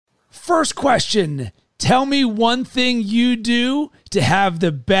first question, tell me one thing you do to have the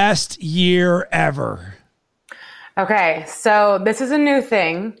best year ever. Okay, so this is a new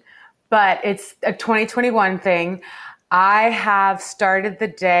thing, but it's a 2021 thing. I have started the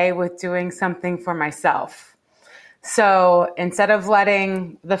day with doing something for myself. So instead of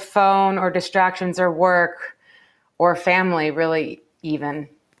letting the phone or distractions or work or family, really even,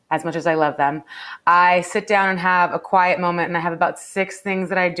 as much as I love them, I sit down and have a quiet moment, and I have about 6 things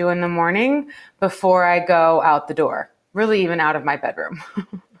that I do in the morning before I go out the door, really even out of my bedroom.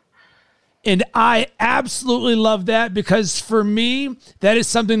 And I absolutely love that, because for me, that is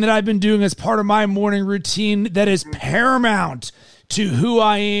something that I've been doing as part of my morning routine that is paramount to who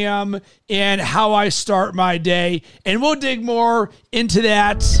I am and how I start my day. And we'll dig more into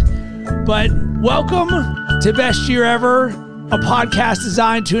that. But welcome to Best Year Ever, a podcast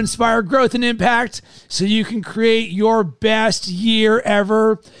designed to inspire growth and impact so you can create your best year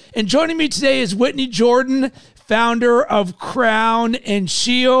ever. And joining me today is Whitney Jordan, founder of Crown and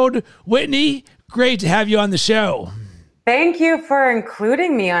Shield. Whitney, great to have you on the show. Thank you for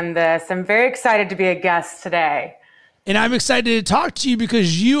including me on this. I'm very excited to be a guest today. And I'm excited to talk to you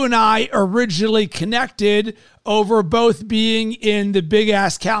because you and I originally connected over both being in the Big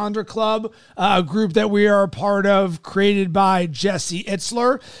Ass Calendar Club, a group that we are a part of, created by Jesse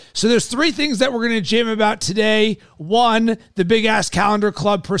Itzler. So there's 3 things that we're going to jam about today. 1, the Big Ass Calendar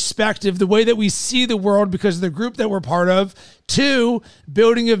Club perspective, the way that we see the world because of the group that we're part of. 2,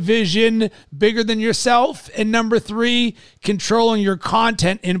 building a vision bigger than yourself. And number 3, controlling your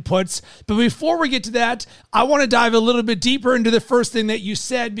content inputs. But before we get to that, I want to dive a little bit deeper into the first thing that you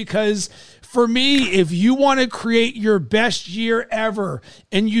said, because for me, if you want to create your best year ever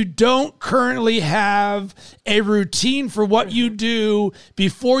and you don't currently have a routine for what you do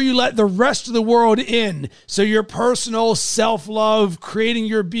before you let the rest of the world in, so your personal self-love, creating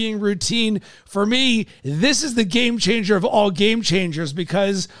your being routine, for me, this is the game changer of all game changers,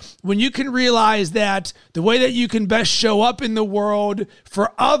 because when you can realize that the way that you can best show up in the world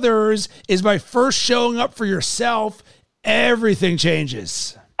for others is by first showing up for yourself, everything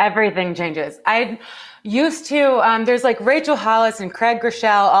changes. Everything changes. I used to, there's like Rachel Hollis and Craig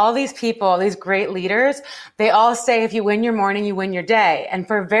Groeschel, all these people, these great leaders, they all say, if you win your morning, you win your day. And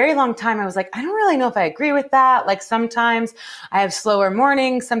for a very long time, I was like, I don't really know if I agree with that. Like sometimes I have slower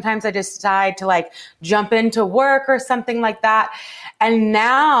mornings. Sometimes I decide to like jump into work or something like that. And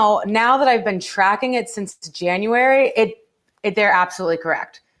now that I've been tracking it since January, they're absolutely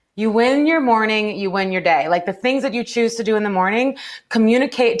correct. You win your morning, you win your day. Like the things that you choose to do in the morning,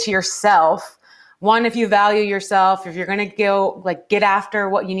 communicate to yourself. 1, if you value yourself, if you're going to go like get after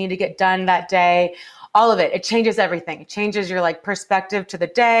what you need to get done that day, all of it. It changes everything. It changes your like perspective to the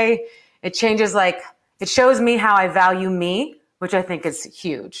day. It changes it shows me how I value me, which I think is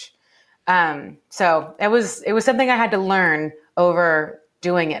huge. So it was something I had to learn over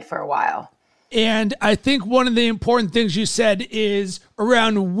doing it for a while. And I think one of the important things you said is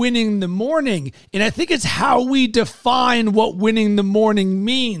around winning the morning. And I think it's how we define what winning the morning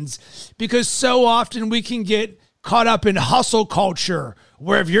means, because so often we can get caught up in hustle culture,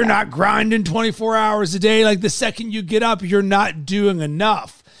 where if you're not grinding 24 hours a day, like the second you get up, you're not doing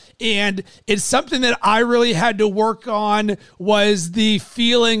enough. And it's something that I really had to work on, was the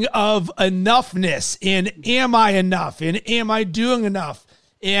feeling of enoughness, and am I enough, and am I doing enough?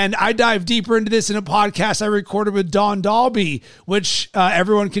 And I dive deeper into this in a podcast I recorded with Dawn Dalby, which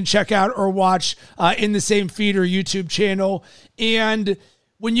everyone can check out or watch in the same feed or YouTube channel. And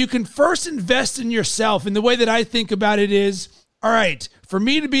when you can first invest in yourself, and the way that I think about it is, all right, for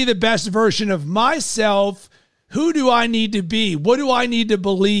me to be the best version of myself, who do I need to be? What do I need to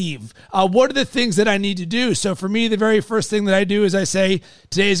believe? What are the things that I need to do? So for me, the very first thing that I do is I say,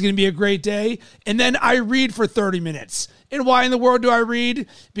 today is going to be a great day. And then I read for 30 minutes. And why in the world do I read?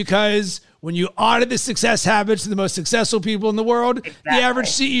 Because when you audit the success habits of the most successful people in the world, exactly. The average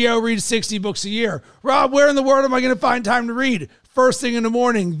CEO reads 60 books a year. Rob, where in the world am I going to find time to read? First thing in the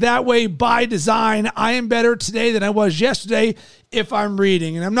morning. That way, by design, I am better today than I was yesterday if I'm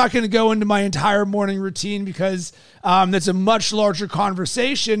reading. And I'm not going to go into my entire morning routine because that's a much larger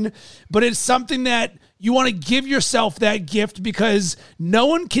conversation, but it's something that you want to give yourself that gift, because no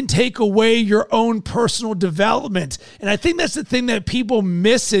one can take away your own personal development. And I think that's the thing that people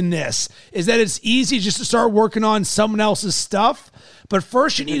miss in this, is that it's easy just to start working on someone else's stuff. But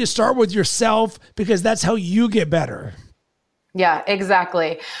first you need to start with yourself, because that's how you get better. Yeah,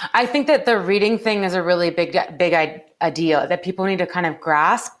 exactly. I think that the reading thing is a really big idea that people need to kind of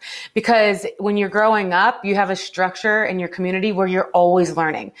grasp, because when you're growing up, you have a structure in your community where you're always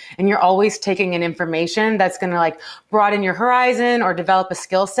learning and you're always taking in information that's going to like broaden your horizon or develop a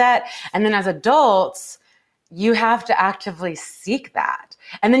skill set. And then as adults, you have to actively seek that.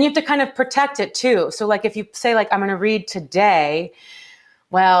 And then you have to kind of protect it too. So like if you say like, I'm going to read today,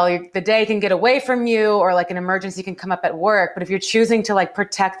 well, the day can get away from you, or like an emergency can come up at work. But if you're choosing to like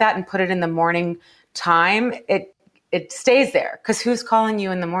protect that and put it in the morning time, it stays there. Because who's calling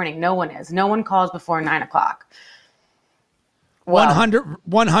you in the morning? No one is. No one calls before 9 o'clock. Well,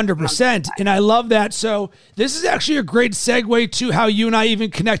 100%. And I love that. So this is actually a great segue to how you and I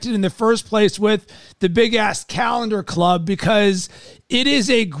even connected in the first place with the Big Ass Calendar Club, because it is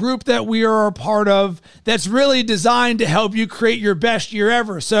a group that we are a part of that's really designed to help you create your best year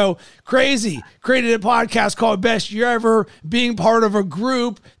ever. So Crazy created a podcast called Best Year Ever, being part of a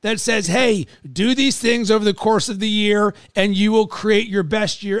group that says, hey, do these things over the course of the year and you will create your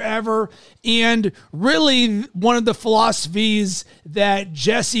best year ever. And really one of the philosophies that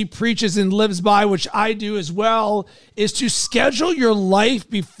Jesse preaches and lives by, which I do as well, is to schedule your life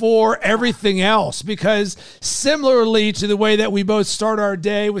before everything else. Because similarly to the way that we both start our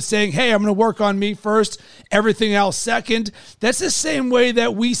day with saying, hey, I'm going to work on me first, everything else second, that's the same way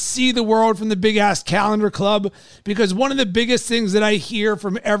that we see the world from the Big Ass Calendar Club. Because one of the biggest things that I hear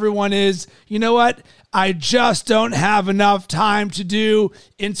from everyone is, you know what? I just don't have enough time to do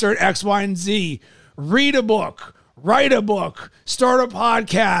insert X, Y, and Z. Read a book, write a book, start a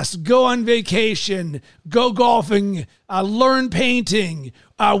podcast, go on vacation, go golfing, learn painting,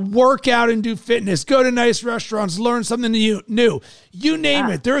 work out and do fitness, go to nice restaurants, learn something new. You name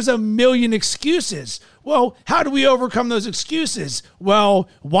it. There's a million excuses. Well, how do we overcome those excuses? Well,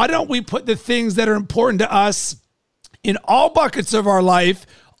 why don't we put the things that are important to us in all buckets of our life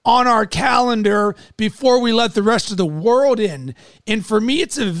on our calendar before we let the rest of the world in? And for me,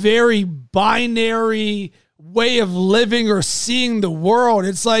 it's a very binary way of living or seeing the world.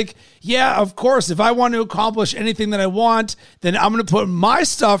 It's like, yeah, of course, if I want to accomplish anything that I want, then I'm going to put my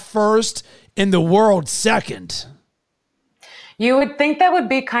stuff first and the world second. You would think that would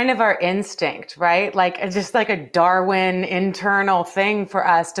be kind of our instinct, right? Like it's just like a Darwin internal thing for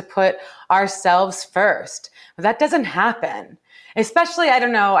us to put ourselves first. But that doesn't happen. Especially, I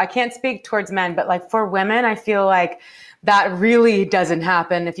don't know, I can't speak towards men, but like for women, I feel like that really doesn't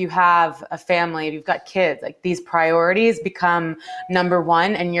happen if you have a family, if you've got kids. Like these priorities become number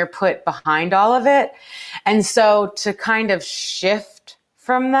one and you're put behind all of it. And so to kind of shift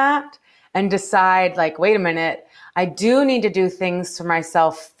from that and decide like, wait a minute, I do need to do things for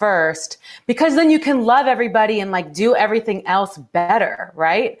myself first, because then you can love everybody and like do everything else better,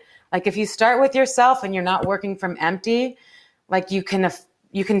 right? Like if you start with yourself and you're not working from empty, like you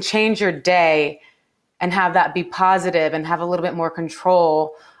can change your day and have that be positive and have a little bit more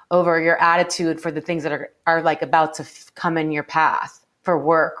control over your attitude for the things that are like about to come in your path for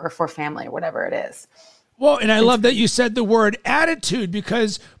work or for family or whatever it is. Well, and I love that you said the word attitude,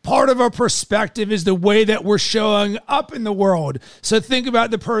 because part of our perspective is the way that we're showing up in the world. So think about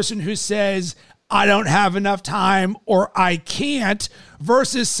the person who says, I don't have enough time or I can't,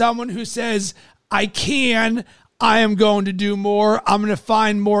 versus someone who says, I can, I am going to do more, I'm going to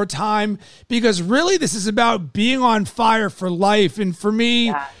find more time. Because really this is about being on fire for life. And for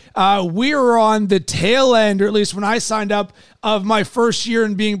me, we were on the tail end, or at least when I signed up, of my first year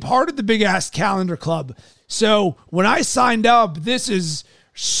in being part of the Big Ass Calendar Club. So when I signed up, this is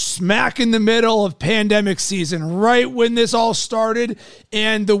smack in the middle of pandemic season, right when this all started,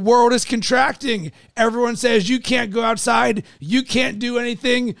 and the world is contracting. Everyone says you can't go outside, you can't do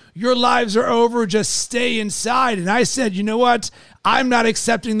anything, your lives are over, just stay inside. And I said, you know what? I'm not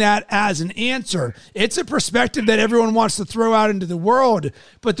accepting that as an answer. It's a perspective that everyone wants to throw out into the world.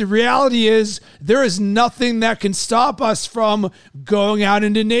 But the reality is there is nothing that can stop us from going out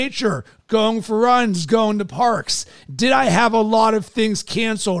into nature, going for runs, going to parks. Did I have a lot of things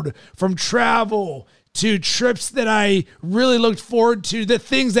canceled, from travel to trips that I really looked forward to, the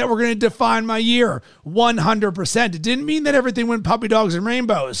things that were going to define my year? 100%. It didn't mean that everything went puppy dogs and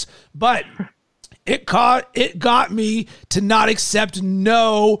rainbows, but it got me to not accept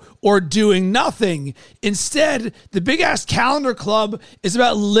no or doing nothing. Instead, the Big Ass Calendar Club is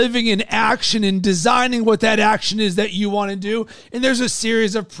about living in action and designing what that action is that you want to do. And there's a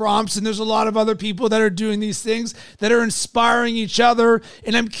series of prompts, and there's a lot of other people that are doing these things that are inspiring each other.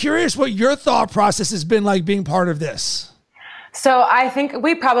 And I'm curious what your thought process has been like being part of this. So I think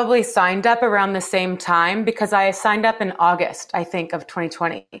we probably signed up around the same time, because I signed up in August, I think, of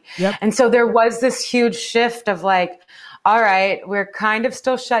 2020. Yep. And so there was this huge shift of like, all right, we're kind of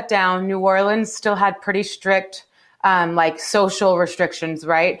still shut down. New Orleans still had pretty strict like social restrictions,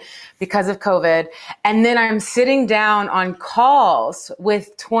 right? Because of COVID. And then I'm sitting down on calls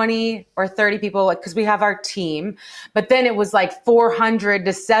with 20 or 30 people, like, cause we have our team, but then it was like 400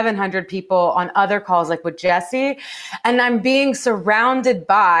 to 700 people on other calls, like with Jesse. And I'm being surrounded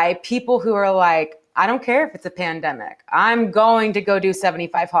by people who are like, I don't care if it's a pandemic. I'm going to go do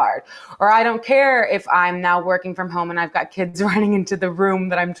 75 hard. Or I don't care if I'm now working from home and I've got kids running into the room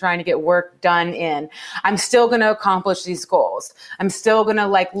that I'm trying to get work done in. I'm still going to accomplish these goals. I'm still going to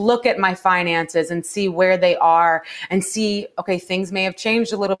like look at my finances and see where they are and see, okay, things may have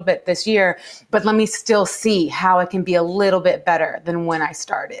changed a little bit this year, but let me still see how it can be a little bit better than when I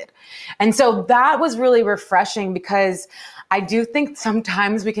started. And so that was really refreshing, because I do think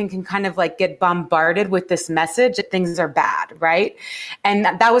sometimes we can kind of like get bombarded with this message that things are bad, right? And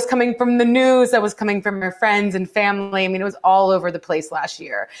that was coming from the news, that was coming from your friends and family. I mean, it was all over the place last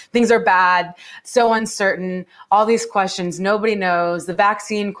year. Things are bad, so uncertain, all these questions, nobody knows, the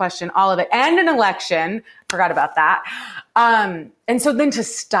vaccine question, all of it, and an election, forgot about that. And so then to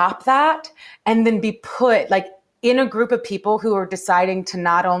stop that and then be put like in a group of people who are deciding to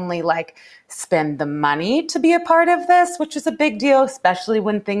not only like spend the money to be a part of this, which is a big deal, especially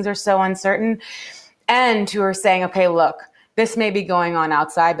when things are so uncertain, and who are saying, okay, look, this may be going on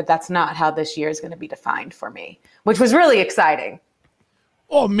outside, but that's not how this year is going to be defined for me, which was really exciting.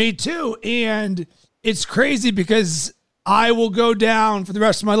 Oh, me too. And it's crazy because I will go down for the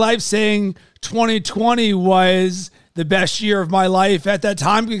rest of my life saying 2020 was the best year of my life at that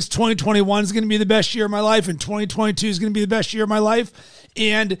time, because 2021 is going to be the best year of my life and 2022 is going to be the best year of my life.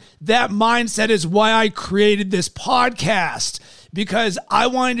 And that mindset is why I created this podcast, because I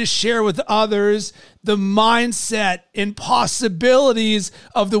wanted to share with others the mindset and possibilities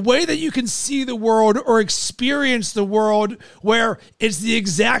of the way that you can see the world or experience the world, where it's the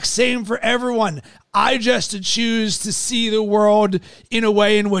exact same for everyone. I just choose to see the world in a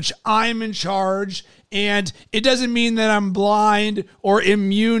way in which I'm in charge. And it doesn't mean that I'm blind or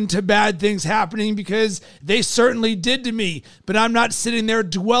immune to bad things happening, because they certainly did to me. But I'm not sitting there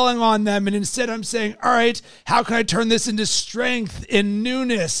dwelling on them. And instead I'm saying, all right, how can I turn this into strength and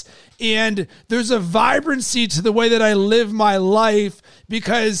newness? And there's a vibrancy to the way that I live my life,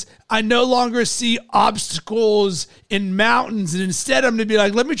 because I no longer see obstacles in mountains. And instead I'm going to be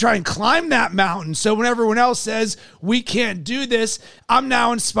like, let me try and climb that mountain. So when everyone else says we can't do this, I'm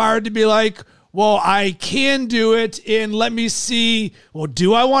now inspired to be like, well, I can do it, and let me see, well,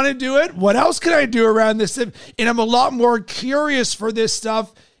 do I want to do it? What else can I do around this? And I'm a lot more curious for this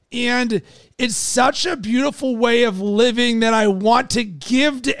stuff, and it's such a beautiful way of living that I want to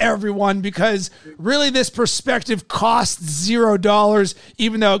give to everyone, because really this perspective costs $0,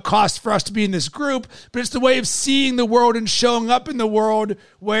 even though it costs for us to be in this group, but it's the way of seeing the world and showing up in the world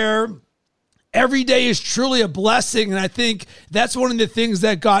where every day is truly a blessing. And I think that's one of the things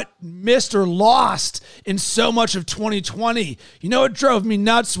that got missed or lost in so much of 2020. You know, what drove me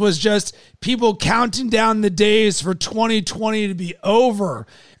nuts was just people counting down the days for 2020 to be over.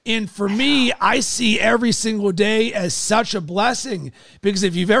 And for me, I see every single day as such a blessing, because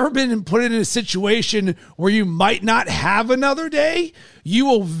if you've ever been put in a situation where you might not have another day, you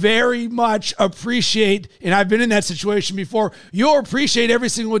will very much appreciate, and I've been in that situation before, you'll appreciate every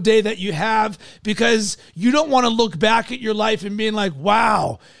single day that you have, because you don't want to look back at your life and being like,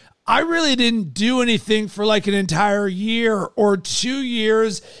 wow, I really didn't do anything for like an entire year or 2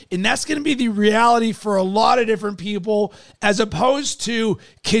 years. And that's going to be the reality for a lot of different people, as opposed to,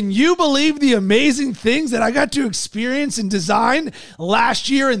 can you believe the amazing things that I got to experience and design last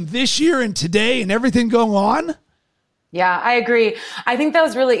year and this year and today and everything going on? Yeah, I agree. I think that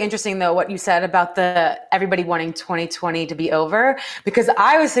was really interesting, though, what you said about everybody wanting 2020 to be over, because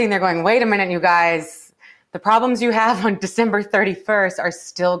I was sitting there going, wait a minute, you guys. The problems you have on December 31st are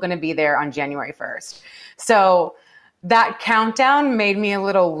still going to be there on January 1st. So that countdown made me a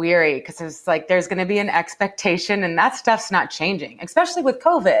little weary, because it's like there's going to be an expectation, and that stuff's not changing, especially with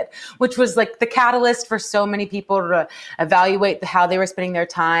COVID, which was like the catalyst for so many people to evaluate how they were spending their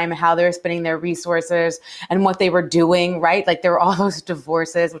time, how they were spending their resources, and what they were doing, right? Like there were all those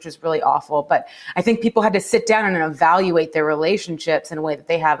divorces, which was really awful. But I think people had to sit down and evaluate their relationships in a way that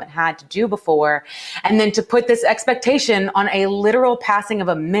they haven't had to do before. And then to put this expectation on a literal passing of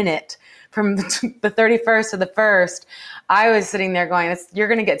a minute from the 31st to the 1st, I was sitting there going, you're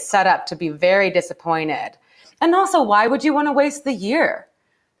going to get set up to be very disappointed. And also, why would you want to waste the year?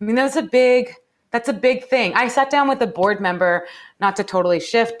 I mean, that's a big thing. I sat down with a board member, not to totally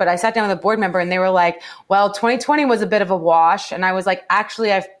shift, but I sat down with a board member and they were like, well, 2020 was a bit of a wash. And I was like,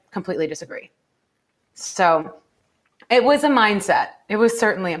 actually, I completely disagree. So It was a mindset. It was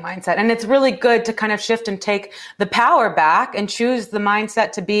certainly a mindset. And it's really good to kind of shift and take the power back and choose the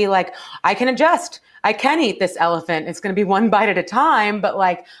mindset to be like, I can adjust. I can eat this elephant. It's going to be one bite at a time, but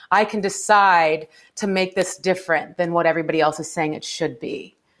like I can decide to make this different than what everybody else is saying it should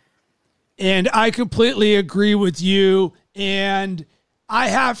be. And I completely agree with you. And I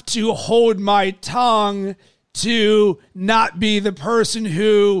have to hold my tongue to not be the person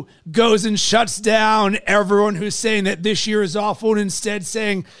who goes and shuts down everyone who's saying that this year is awful, and instead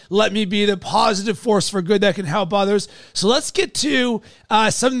saying, let me be the positive force for good that can help others. So let's get to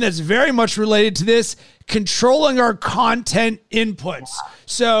something that's very much related to this, controlling our content inputs.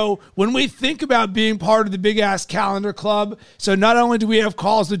 So when we think about being part of the Big Ass Calendar Club, so not only do we have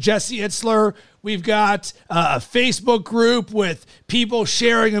calls with Jesse Itzler, we've got a Facebook group with people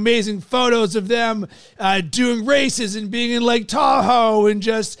sharing amazing photos of them doing races and being in Lake Tahoe and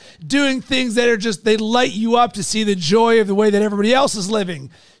just doing things that are just, they light you up to see the joy of the way that everybody else is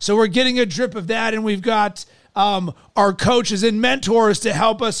living. So we're getting a drip of that, and we've got our coaches and mentors to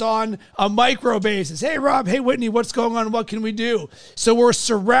help us on a micro basis. Hey, Rob. Hey, Whitney. What's going on? What can we do? So we're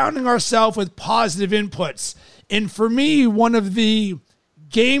surrounding ourselves with positive inputs. And for me, one of the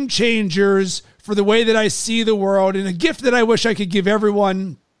game changers for the way that I see the world, and a gift that I wish I could give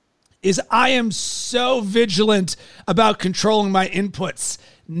everyone, is I am so vigilant about controlling my inputs.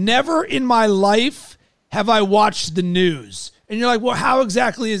 Never in my life have I watched the news. And you're like, well, how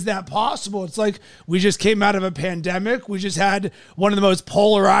exactly is that possible? It's like, we just came out of a pandemic. We just had one of the most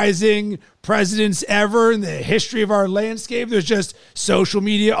polarizing presidents ever in the history of our landscape. There's just social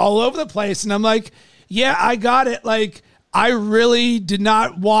media all over the place. And I'm like, yeah, I got it. Like, I really did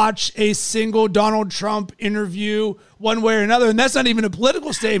not watch a single Donald Trump interview one way or another. And that's not even a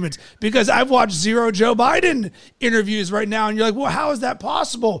political statement, because I've watched 0 Joe Biden interviews right now. And you're like, well, how is that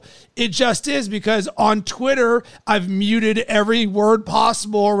possible? It just is, because on Twitter, I've muted every word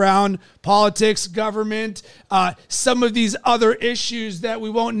possible around politics, government, some of these other issues that we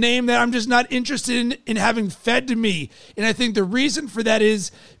won't name that I'm just not interested in having fed to me. And I think the reason for that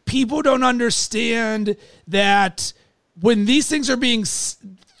is people don't understand that when these things are being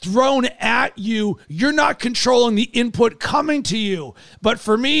thrown at you, you're not controlling the input coming to you. But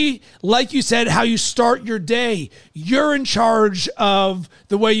for me, like you said, how you start your day, you're in charge of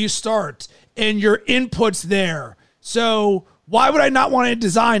the way you start and your input's there. So why would I not want to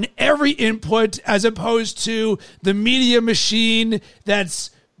design every input as opposed to the media machine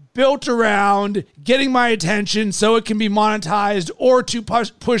that's built around getting my attention so it can be monetized or to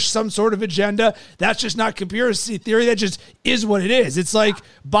push some sort of agenda? That's just not conspiracy theory. That just is what it is. It's like,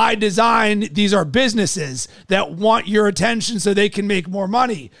 by design, these are businesses that want your attention so they can make more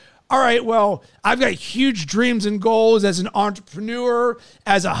money. All right, well, I've got huge dreams and goals as an entrepreneur,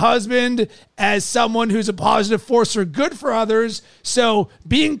 as a husband, as someone who's a positive force for good for others. So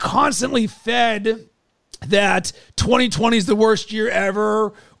being constantly fed that 2020 is the worst year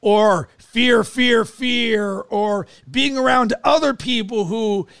ever, or fear, fear, fear, or being around other people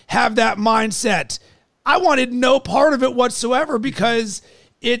who have that mindset, I wanted no part of it whatsoever, because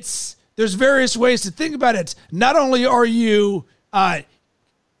there's various ways to think about it. Not only are you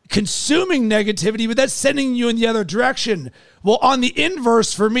consuming negativity, but that's sending you in the other direction. Well, on the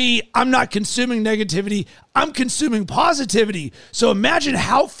inverse, for me, I'm not consuming negativity, I'm consuming positivity. So imagine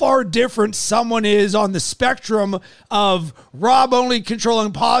how far different someone is on the spectrum of Rob only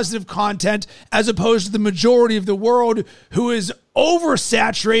controlling positive content as opposed to the majority of the world who is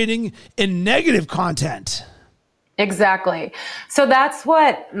oversaturating in negative content. Exactly. So that's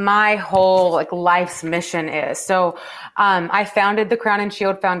what my whole life's mission is. So I founded the Crown and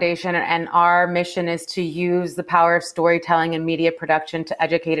Shield Foundation, and our mission is to use the power of storytelling and media production to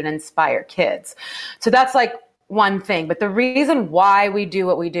educate and inspire kids. So that's one thing. But the reason why we do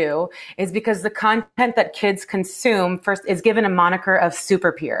what we do is because the content that kids consume first is given a moniker of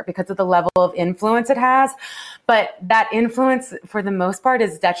super peer because of the level of influence it has. But that influence, for the most part,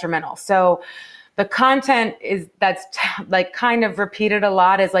 is detrimental. So the content that's kind of repeated a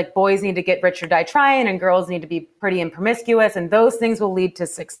lot is boys need to get rich or die trying, and girls need to be pretty and promiscuous, and those things will lead to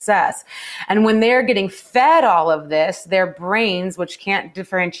success. And when they're getting fed all of this, their brains, which can't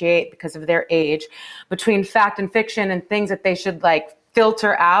differentiate because of their age between fact and fiction and things that they should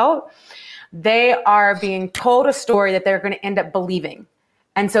filter out, they are being told a story that they're going to end up believing.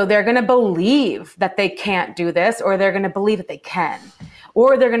 And so they're going to believe that they can't do this, or they're going to believe that they can.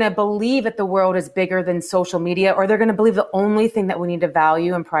 or they're going to believe that the world is bigger than social media, or they're going to believe the only thing that we need to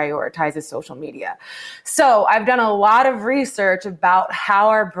value and prioritize is social media. So I've done a lot of research about how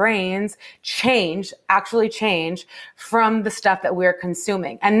our brains actually change from the stuff that we're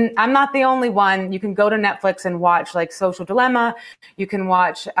consuming. And I'm not the only one. You can go to Netflix and watch like Social Dilemma. You can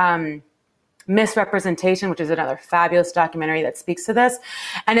watch, Misrepresentation, which is another fabulous documentary that speaks to this.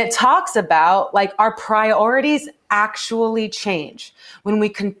 And it talks about like our priorities actually change when we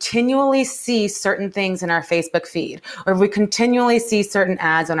continually see certain things in our Facebook feed, or if we continually see certain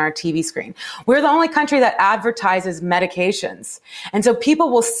ads on our TV screen. We're the only country that advertises medications. And so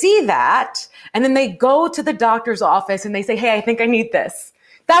people will see that, and then they go to the doctor's office and they say, hey, I think I need this.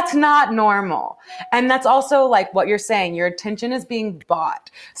 That's not normal. And that's also like what you're saying, your attention is being bought.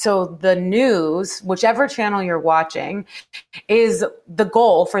 So the news, whichever channel you're watching, is the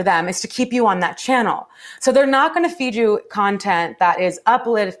goal for them is to keep you on that channel. So they're not going to feed you content that is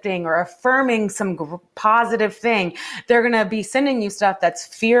uplifting or affirming some positive thing. They're going to be sending you stuff that's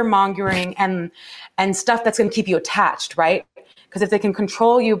fear mongering and stuff that's going to keep you attached, right? Because if they can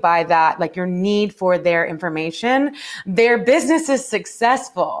control you by that, like your need for their information, their business is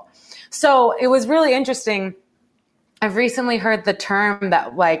successful. So it was really interesting. I've recently heard the term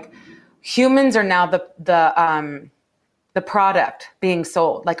that like humans are now the product being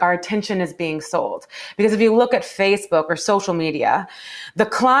sold, like our attention is being sold. Because if you look at Facebook or social media, the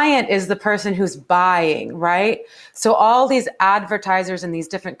client is the person who's buying, right? So all these advertisers and these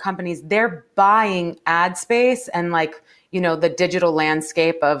different companies, they're buying ad space and like, you know, the digital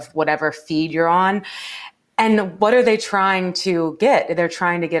landscape of whatever feed you're on. And what are they trying to get? They're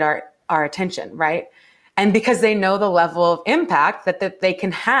trying to get our attention, right? And because they know the level of impact that they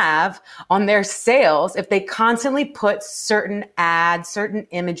can have on their sales if they constantly put certain ads, certain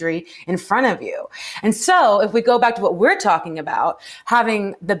imagery in front of you. And so if we go back to what we're talking about,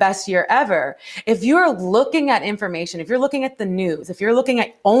 having the best year ever, if you're looking at information, if you're looking at the news, if you're looking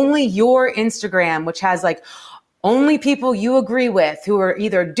at only your Instagram, which has like only people you agree with who are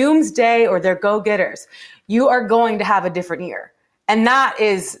either doomsday or they're go-getters, you are going to have a different year. And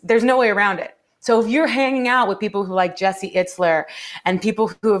there's no way around it. So if you're hanging out with people who like Jesse Itzler and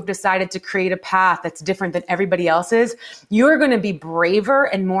people who have decided to create a path that's different than everybody else's, you're going to be braver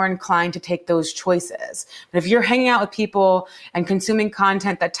and more inclined to take those choices. But if you're hanging out with people and consuming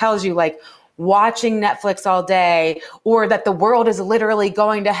content that tells you like, watching Netflix all day, or that the world is literally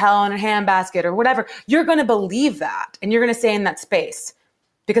going to hell in a handbasket or whatever, you're going to believe that. And you're going to stay in that space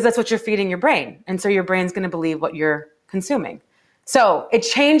because that's what you're feeding your brain. And so your brain's going to believe what you're consuming. So it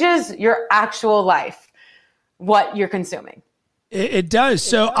changes your actual life, what you're consuming. It does.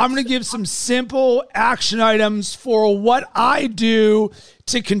 So I'm going to give some simple action items for what I do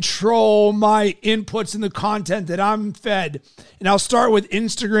to control my inputs in the content that I'm fed. And I'll start with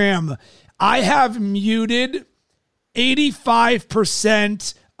Instagram. I have muted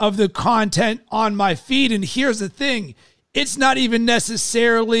 85% of the content on my feed. And here's the thing. It's not even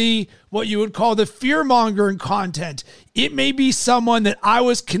necessarily what you would call the fear-mongering content. It may be someone that I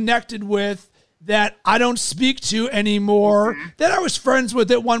was connected with that I don't speak to anymore, that I was friends with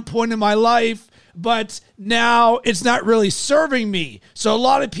at one point in my life, but now it's not really serving me. So a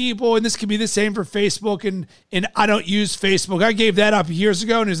lot of people, and this could be the same for Facebook, and I don't use Facebook. I gave that up years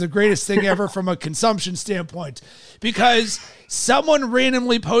ago, and it's the greatest thing ever from a consumption standpoint, because someone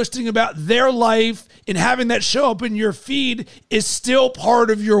randomly posting about their life and having that show up in your feed is still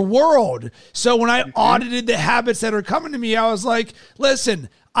part of your world. So when I audited the habits that are coming to me, I was like, listen,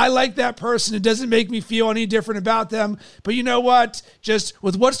 I like that person. It doesn't make me feel any different about them. But you know what? Just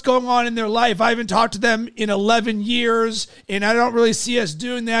with what's going on in their life, I haven't talked to them in 11 years, and I don't really see us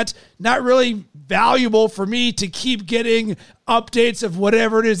doing that. Not really valuable for me to keep getting updates of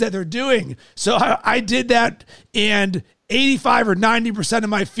whatever it is that they're doing. So I did that, and 85 or 90% of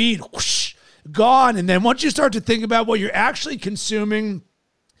my feed, whoosh, gone. And then once you start to think about what you're actually consuming,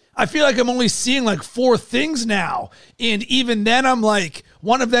 I feel like I'm only seeing like 4 things now. And even then I'm like,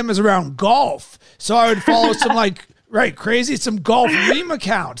 one of them is around golf. So I would follow some like, right, crazy, some golf meme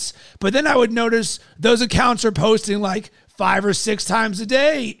accounts. But then I would notice those accounts are posting like 5 or 6 times a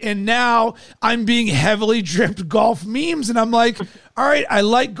day. And now I'm being heavily dripped golf memes. And I'm like, all right, I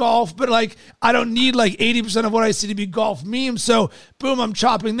like golf, but like, I don't need like 80% of what I see to be golf memes. So boom, I'm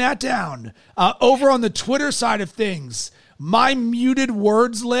chopping that down. Over on the Twitter side of things, my muted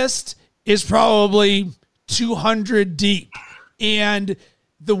words list is probably 200 deep. And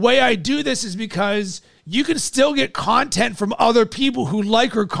the way I do this is because you can still get content from other people who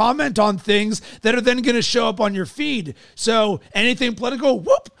like or comment on things that are then going to show up on your feed. So anything political,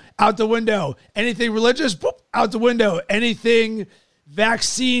 whoop, out the window. Anything religious, whoop, out the window. Anything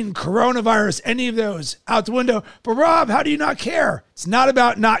vaccine, coronavirus, any of those out the window. But Rob, how do you not care? It's not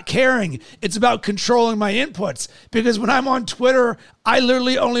about not caring. It's about controlling my inputs. Because when I'm on Twitter, I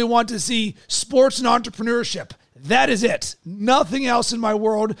literally only want to see sports and entrepreneurship. That is it. Nothing else in my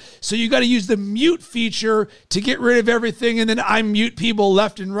world. So you got to use the mute feature to get rid of everything. And then I mute people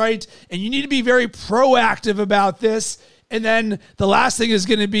left and right. And you need to be very proactive about this. And then the last thing is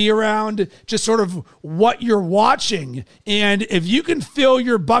going to be around just sort of what you're watching. And if you can fill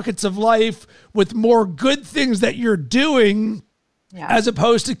your buckets of life with more good things that you're doing, as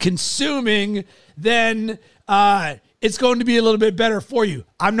opposed to consuming, then it's going to be a little bit better for you.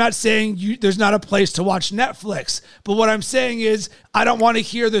 I'm not saying there's not a place to watch Netflix, but what I'm saying is I don't want to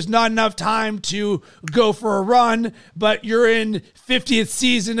hear there's not enough time to go for a run, but you're in 50th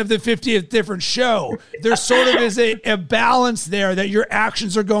season of the 50th different show. There sort of is a balance there that your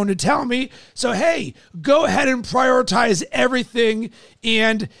actions are going to tell me. So, hey, go ahead and prioritize everything.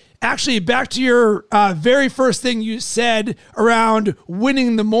 And actually, back to your very first thing you said around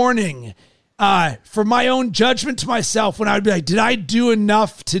winning the morning. For my own judgment to myself, when I would be like, did I do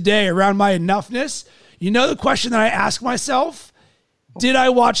enough today around my enoughness? You know the question that I ask myself? Did I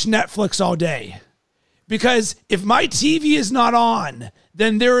watch Netflix all day? Because if my TV is not on,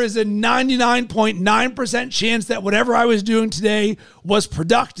 then there is a 99.9% chance that whatever I was doing today was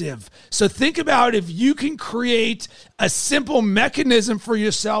productive. So think about if you can create a simple mechanism for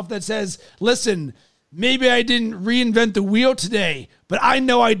yourself that says, listen, maybe I didn't reinvent the wheel today, but I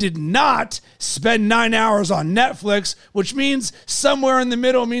know I did not spend 9 hours on Netflix, which means somewhere in the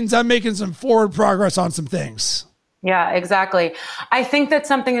middle means I'm making some forward progress on some things. Yeah, exactly. I think that's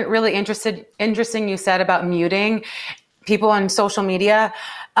something that really interesting you said about muting people on social media.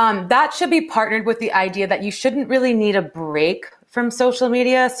 That should be partnered with the idea that you shouldn't really need a break from social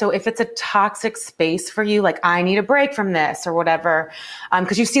media. So if it's a toxic space for you, like I need a break from this or whatever,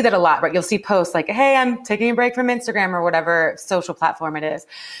 because you see that a lot, right? You'll see posts like, hey, I'm taking a break from Instagram or whatever social platform it is.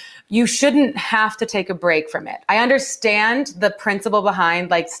 You shouldn't have to take a break from it. I understand the principle behind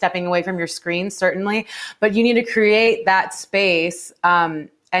like stepping away from your screen, certainly, but you need to create that space,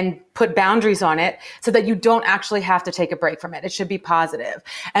 and put boundaries on it so that you don't actually have to take a break from it. It should be positive.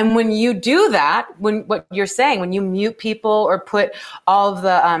 And when you do that, what you're saying, when you mute people or put all of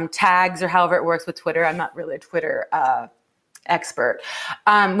the tags or however it works with Twitter, I'm not really a Twitter expert.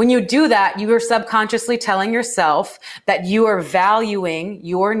 When you do that, you are subconsciously telling yourself that you are valuing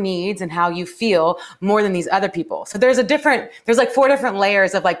your needs and how you feel more than these other people. So there's like 4 different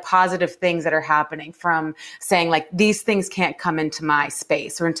layers of like positive things that are happening from saying like, these things can't come into my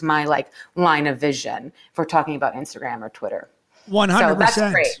space or into my like line of vision if we're talking about Instagram or Twitter. 100%. So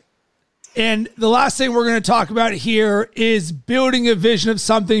that's great. And the last thing we're going to talk about here is building a vision of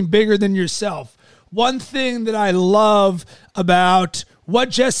something bigger than yourself. One thing that I love about what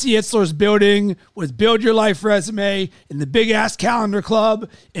Jesse Itzler is building with Build Your Life Resume and the Big Ass Calendar Club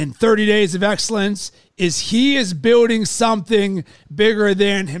and 30 Days of Excellence is he is building something bigger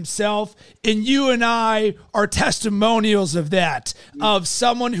than himself. And you and I are testimonials of that, of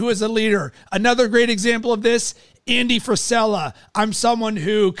someone who is a leader. Another great example of this, Andy Frisella. I'm someone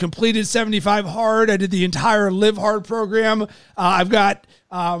who completed 75 Hard. I did the entire Live Hard program. I've got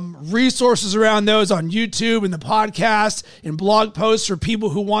resources around those on YouTube and the podcast and blog posts for people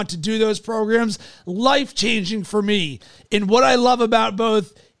who want to do those programs. Life-changing for me. And what I love about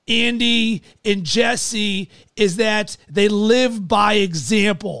both Andy and Jesse is that they live by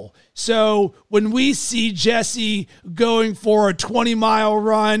example. So when we see Jesse going for a 20-mile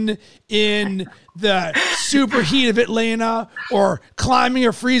run in the super heat of Atlanta or climbing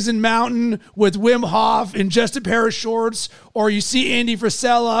a freezing mountain with Wim Hof in just a pair of shorts, or you see Andy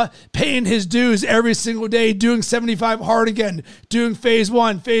Frisella paying his dues every single day, doing 75 Hard again, doing phase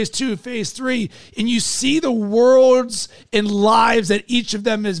 1, phase 2, phase 3, and you see the worlds and lives that each of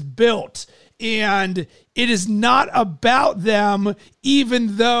them has built. And it is not about them,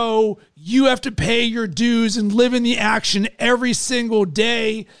 even though you have to pay your dues and live in the action every single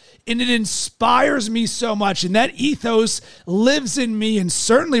day. And it inspires me so much. And that ethos lives in me, and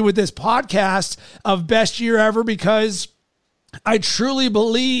certainly with this podcast of Best Year Ever, because I truly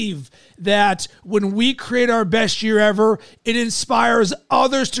believe that when we create our best year ever, it inspires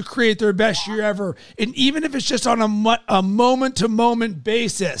others to create their best year ever. And even if it's just on a moment-to-moment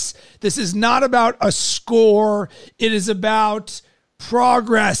basis, this is not about a score. It is about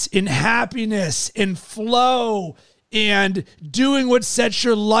progress and happiness and flow and doing what sets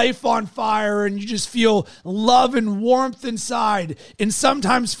your life on fire, and you just feel love and warmth inside. And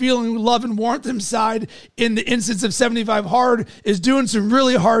sometimes feeling love and warmth inside in the instance of 75 Hard is doing some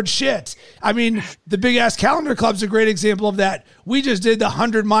really hard shit. I mean, the Big Ass Calendar Club's a great example of that. We just did the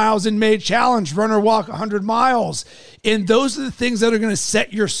 100 miles in May challenge, run or walk 100 miles. And those are the things that are going to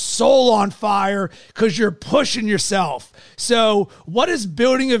set your soul on fire because you're pushing yourself. So what does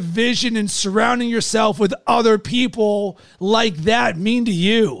building a vision and surrounding yourself with other people like that mean to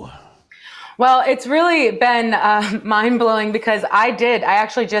you? Well, it's really been mind-blowing because I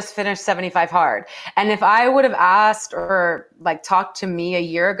actually just finished 75 hard. And if I would have asked or like talked to me a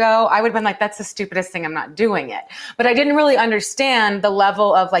year ago, I would have been like, that's the stupidest thing, I'm not doing it. But I didn't really understand the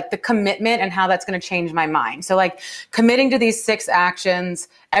level of like the commitment and how that's going to change my mind. So like committing to these 6 actions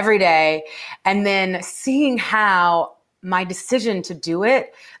every day and then seeing how my decision to do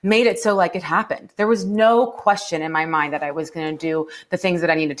it made it so like it happened. There was no question in my mind that I was going to do the things that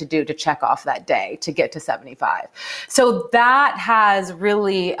I needed to do to check off that day to get to 75. So that has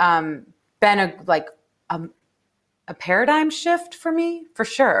really been a paradigm shift for me, for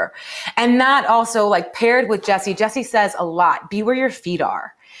sure. And that also like paired with Jesse says a lot, be where your feet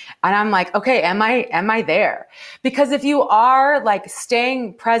are. And I'm like, okay, am I there? Because if you are like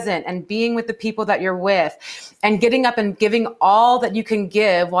staying present and being with the people that you're with and getting up and giving all that you can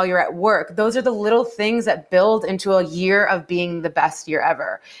give while you're at work, those are the little things that build into a year of being the best year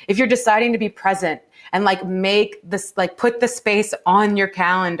ever. If you're deciding to be present and like make this, like put the space on your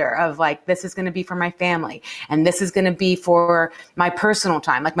calendar of like, this is going to be for my family and this is going to be for my personal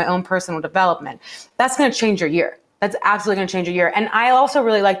time, like my own personal development, that's going to change your year. That's absolutely going to change your year. And I also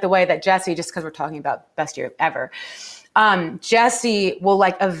really like the way that Jesse, just because we're talking about best year ever, Jesse will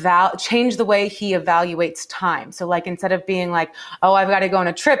like change the way he evaluates time. So like instead of being like, oh, I've got to go on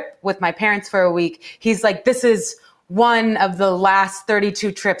a trip with my parents for a week, he's like, this is one of the last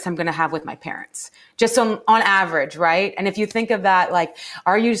 32 trips I'm going to have with my parents, just on average, right? And if you think of that, like,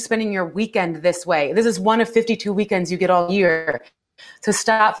 are you spending your weekend this way? This is one of 52 weekends you get all year. So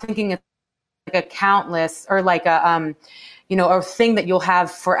stop thinking it's like a countless or like a, a thing that you'll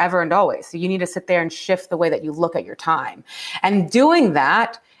have forever and always. So you need to sit there and shift the way that you look at your time. And doing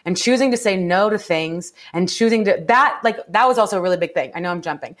that and choosing to say no to things and choosing to that was also a really big thing. I know I'm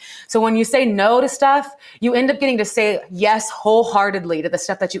jumping. So when you say no to stuff, you end up getting to say yes wholeheartedly to the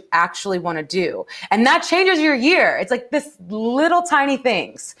stuff that you actually want to do. And that changes your year. It's like this little tiny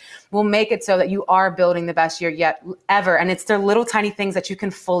things will make it so that you are building the best year yet ever. And it's their little tiny things that you can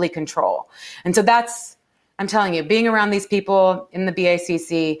fully control. And so I'm telling you, being around these people in the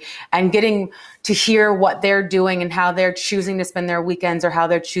BACC and getting to hear what they're doing and how they're choosing to spend their weekends or how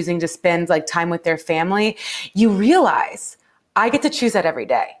they're choosing to spend like time with their family, you realize I get to choose that every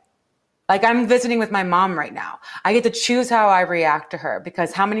day. Like I'm visiting with my mom right now. I get to choose how I react to her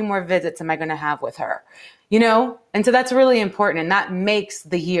because how many more visits am I going to have with her? And so that's really important. And that makes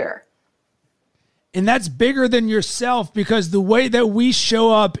the year. And that's bigger than yourself because the way that we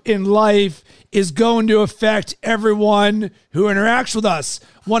show up in life is going to affect everyone who interacts with us.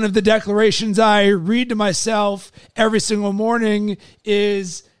 One of the declarations I read to myself every single morning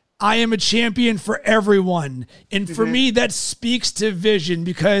is, I am a champion for everyone. And for me, that speaks to vision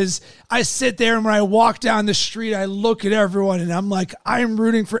because I sit there and when I walk down the street, I look at everyone and I'm like, I'm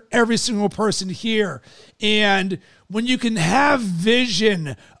rooting for every single person here. And when you can have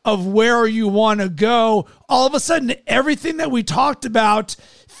vision of where you want to go, all of a sudden, everything that we talked about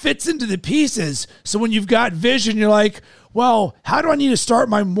fits into the pieces. So when you've got vision, you're like, well, how do I need to start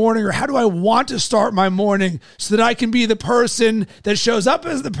my morning or how do I want to start my morning so that I can be the person that shows up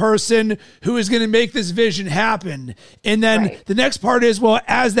as the person who is going to make this vision happen? And then the next part is, well,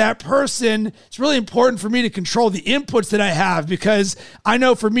 as that person, it's really important for me to control the inputs that I have because I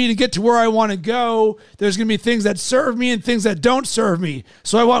know for me to get to where I want to go, there's going to be things that serve me and things that don't serve me.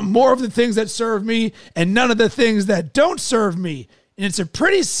 So I want more of the things that serve me and none of the things that don't serve me. And it's a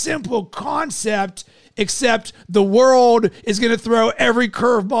pretty simple concept, except the world is going to throw every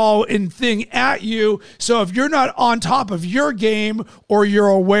curveball and thing at you. So if you're not on top of your game or your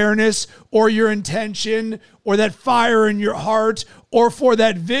awareness or your intention or that fire in your heart or for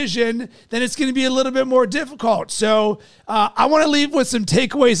that vision, then it's going to be a little bit more difficult. So I want to leave with some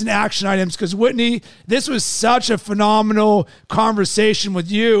takeaways and action items because, Whitney, this was such a phenomenal conversation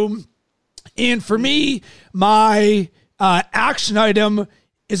with you. And for me, my action item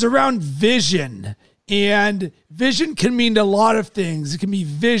is around vision. And vision can mean a lot of things. It can be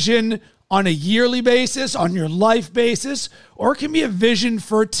vision on a yearly basis, on your life basis, or it can be a vision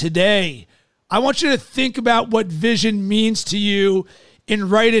for today. I want you to think about what vision means to you and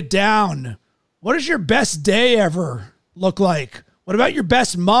write it down. What does your best day ever look like? What about your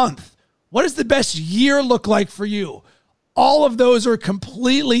best month? What does the best year look like for you? All of those are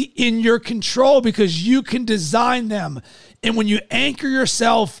completely in your control because you can design them. And when you anchor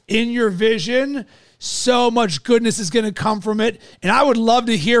yourself in your vision, so much goodness is going to come from it. And I would love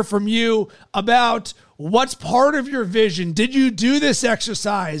to hear from you about what's part of your vision. Did you do this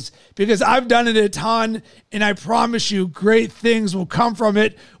exercise? Because I've done it a ton, and I promise you great things will come from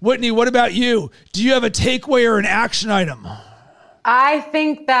it. Whitney, what about you? Do you have a takeaway or an action item? I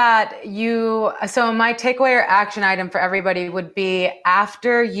think that so my takeaway or action item for everybody would be,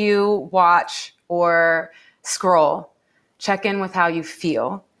 after you watch or scroll, check in with how you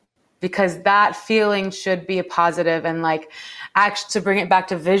feel, because that feeling should be a positive. And to bring it back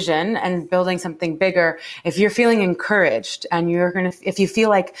to vision and building something bigger, if you're feeling encouraged and if you feel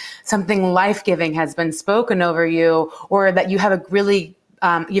like something life-giving has been spoken over you, or that you have you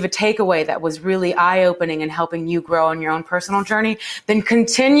have a takeaway that was really eye-opening and helping you grow on your own personal journey, then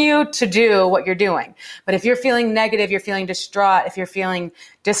continue to do what you're doing. But if you're feeling negative, you're feeling distraught, if you're feeling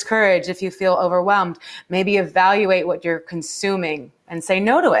discouraged, if you feel overwhelmed, maybe evaluate what you're consuming and say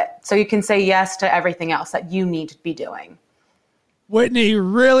no to it, so you can say yes to everything else that you need to be doing. Whitney,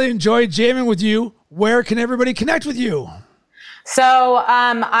 really enjoyed jamming with you. Where can everybody connect with you? So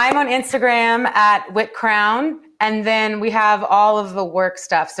I'm on Instagram at WhitCrown, and then we have all of the work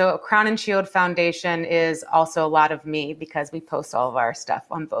stuff. So Crown and Shield Foundation is also a lot of me, because we post all of our stuff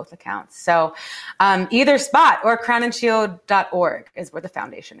on both accounts. So either spot, or crownandshield.org is where the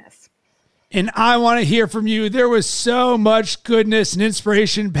foundation is. And I want to hear from you. There was so much goodness and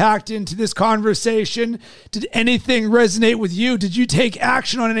inspiration packed into this conversation. Did anything resonate with you? Did you take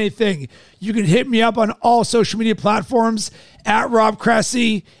action on anything? You can hit me up on all social media platforms at Rob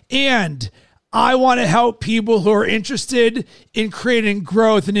Cressy. And I want to help people who are interested in creating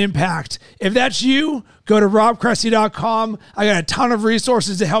growth and impact. If that's you, go to robcressy.com. I got a ton of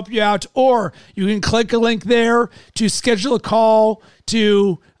resources to help you out, or you can click a link there to schedule a call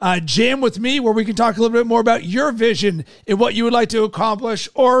to jam with me, where we can talk a little bit more about your vision and what you would like to accomplish,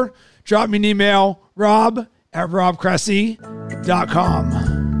 or drop me an email, rob@robcressy.com.